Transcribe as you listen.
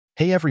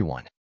Hey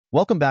everyone,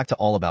 welcome back to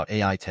All About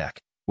AI Tech,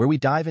 where we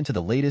dive into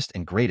the latest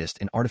and greatest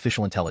in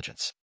artificial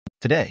intelligence.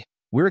 Today,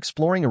 we're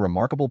exploring a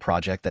remarkable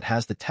project that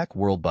has the tech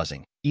world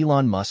buzzing,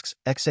 Elon Musk's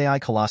XAI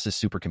Colossus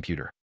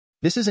Supercomputer.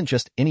 This isn't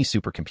just any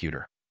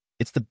supercomputer.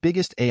 It's the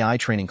biggest AI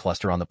training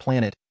cluster on the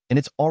planet, and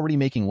it's already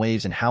making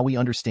waves in how we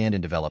understand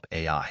and develop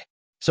AI.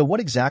 So what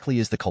exactly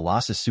is the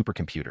Colossus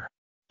Supercomputer?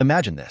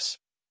 Imagine this: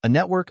 a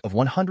network of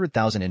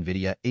 100,000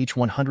 Nvidia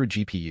H100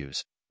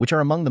 GPUs, which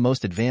are among the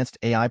most advanced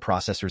AI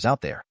processors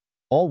out there,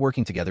 all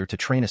working together to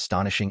train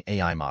astonishing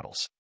AI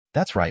models.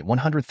 That's right,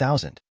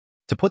 100,000.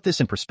 To put this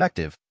in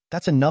perspective,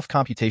 that's enough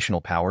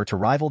computational power to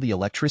rival the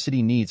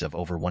electricity needs of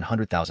over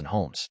 100,000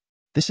 homes.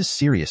 This is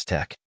serious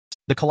tech.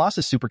 The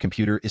Colossus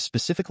Supercomputer is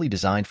specifically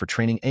designed for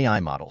training AI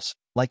models,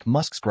 like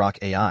Musk's Grok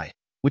AI,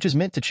 which is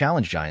meant to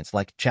challenge giants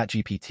like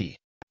ChatGPT.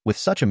 With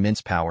such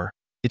immense power,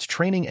 it's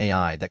training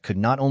AI that could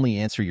not only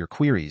answer your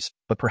queries,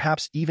 but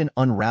perhaps even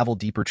unravel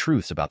deeper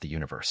truths about the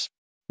universe.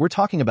 We're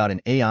talking about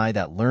an AI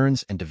that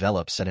learns and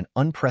develops at an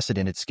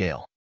unprecedented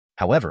scale.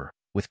 However,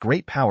 with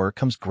great power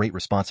comes great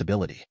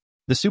responsibility.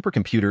 The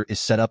supercomputer is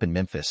set up in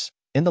Memphis,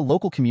 and the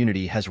local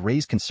community has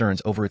raised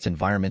concerns over its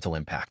environmental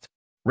impact.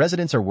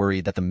 Residents are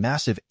worried that the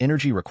massive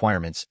energy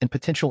requirements and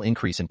potential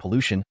increase in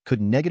pollution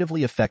could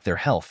negatively affect their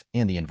health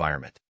and the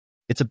environment.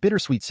 It's a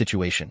bittersweet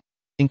situation: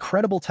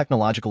 incredible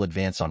technological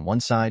advance on one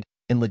side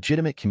and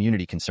legitimate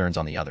community concerns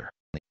on the other.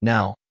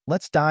 Now,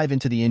 let's dive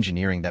into the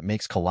engineering that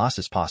makes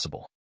Colossus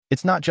possible.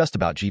 It's not just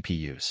about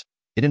GPUs.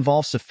 It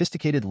involves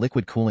sophisticated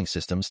liquid cooling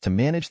systems to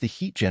manage the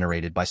heat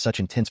generated by such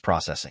intense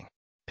processing.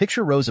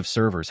 Picture rows of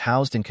servers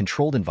housed in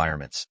controlled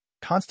environments,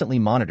 constantly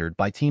monitored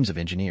by teams of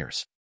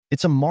engineers.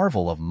 It's a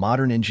marvel of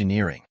modern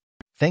engineering.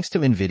 Thanks to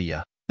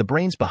Nvidia, the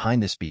brains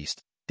behind this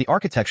beast, the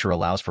architecture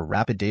allows for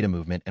rapid data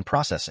movement and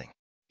processing.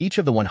 Each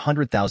of the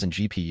 100,000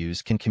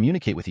 GPUs can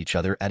communicate with each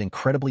other at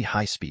incredibly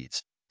high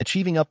speeds,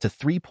 achieving up to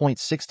 3.6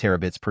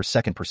 terabits per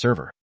second per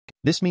server.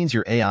 This means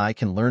your AI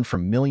can learn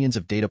from millions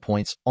of data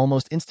points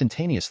almost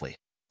instantaneously.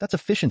 That's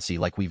efficiency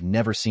like we've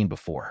never seen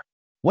before.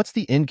 What's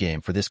the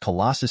endgame for this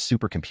Colossus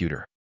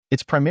supercomputer?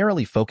 It's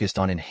primarily focused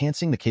on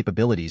enhancing the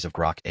capabilities of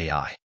Grok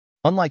AI.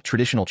 Unlike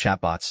traditional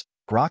chatbots,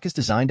 Grok is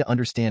designed to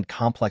understand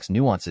complex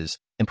nuances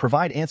and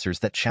provide answers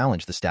that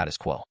challenge the status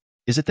quo.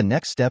 Is it the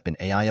next step in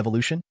AI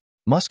evolution?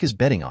 Musk is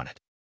betting on it.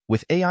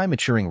 With AI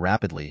maturing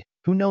rapidly,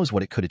 who knows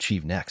what it could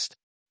achieve next?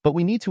 But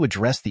we need to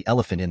address the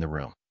elephant in the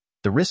room: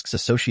 the risks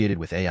associated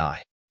with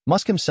AI.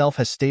 Musk himself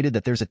has stated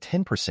that there's a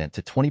 10%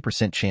 to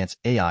 20% chance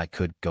AI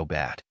could go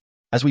bad.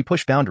 As we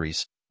push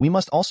boundaries, we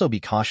must also be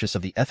cautious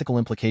of the ethical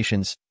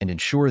implications and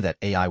ensure that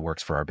AI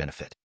works for our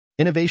benefit.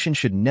 Innovation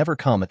should never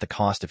come at the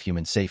cost of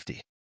human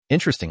safety.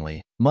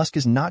 Interestingly, Musk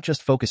is not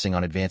just focusing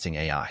on advancing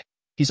AI.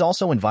 He's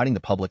also inviting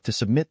the public to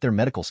submit their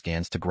medical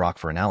scans to Grok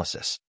for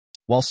analysis.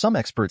 While some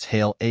experts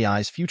hail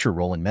AI's future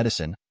role in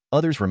medicine,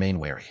 others remain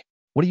wary.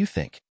 What do you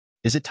think?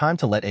 Is it time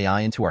to let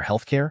AI into our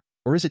healthcare,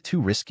 or is it too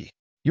risky?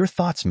 Your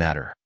thoughts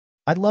matter.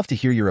 I'd love to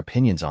hear your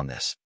opinions on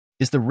this.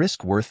 Is the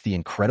risk worth the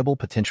incredible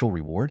potential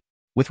reward?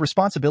 With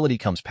responsibility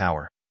comes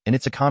power, and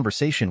it's a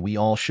conversation we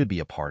all should be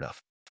a part of.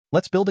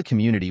 Let's build a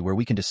community where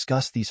we can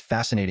discuss these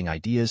fascinating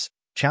ideas,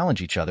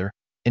 challenge each other,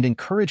 and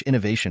encourage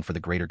innovation for the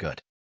greater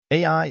good.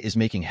 AI is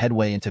making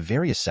headway into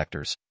various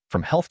sectors,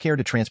 from healthcare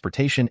to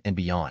transportation and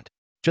beyond.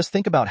 Just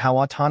think about how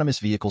autonomous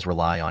vehicles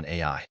rely on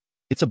AI.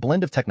 It's a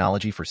blend of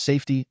technology for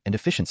safety and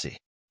efficiency.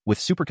 With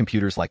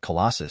supercomputers like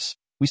Colossus,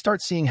 we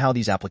start seeing how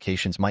these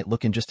applications might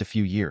look in just a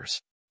few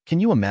years. Can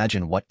you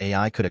imagine what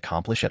AI could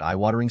accomplish at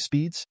eye-watering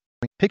speeds?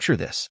 Picture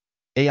this: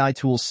 AI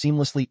tools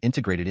seamlessly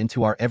integrated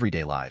into our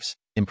everyday lives,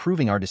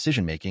 improving our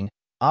decision-making,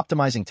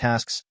 optimizing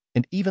tasks,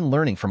 and even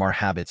learning from our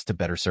habits to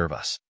better serve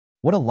us.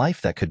 What a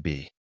life that could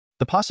be!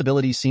 The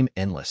possibilities seem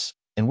endless,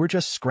 and we're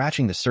just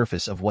scratching the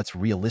surface of what's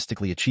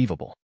realistically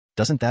achievable.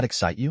 Doesn't that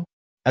excite you?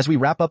 As we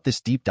wrap up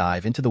this deep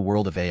dive into the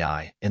world of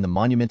AI and the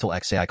monumental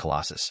XAI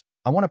Colossus,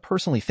 I want to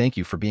personally thank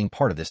you for being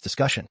part of this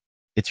discussion.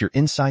 It's your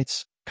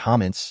insights,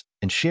 comments,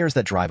 and shares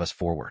that drive us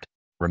forward.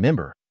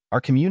 Remember, our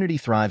community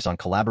thrives on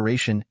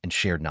collaboration and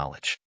shared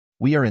knowledge.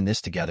 We are in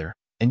this together,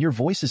 and your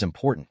voice is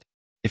important.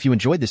 If you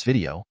enjoyed this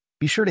video,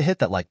 be sure to hit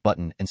that like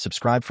button and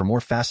subscribe for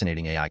more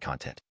fascinating AI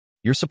content.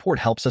 Your support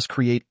helps us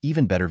create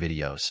even better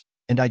videos,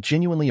 and I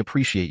genuinely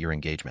appreciate your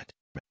engagement.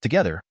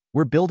 Together,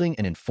 we're building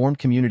an informed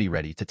community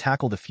ready to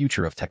tackle the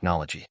future of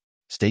technology.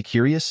 Stay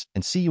curious,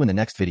 and see you in the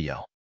next video.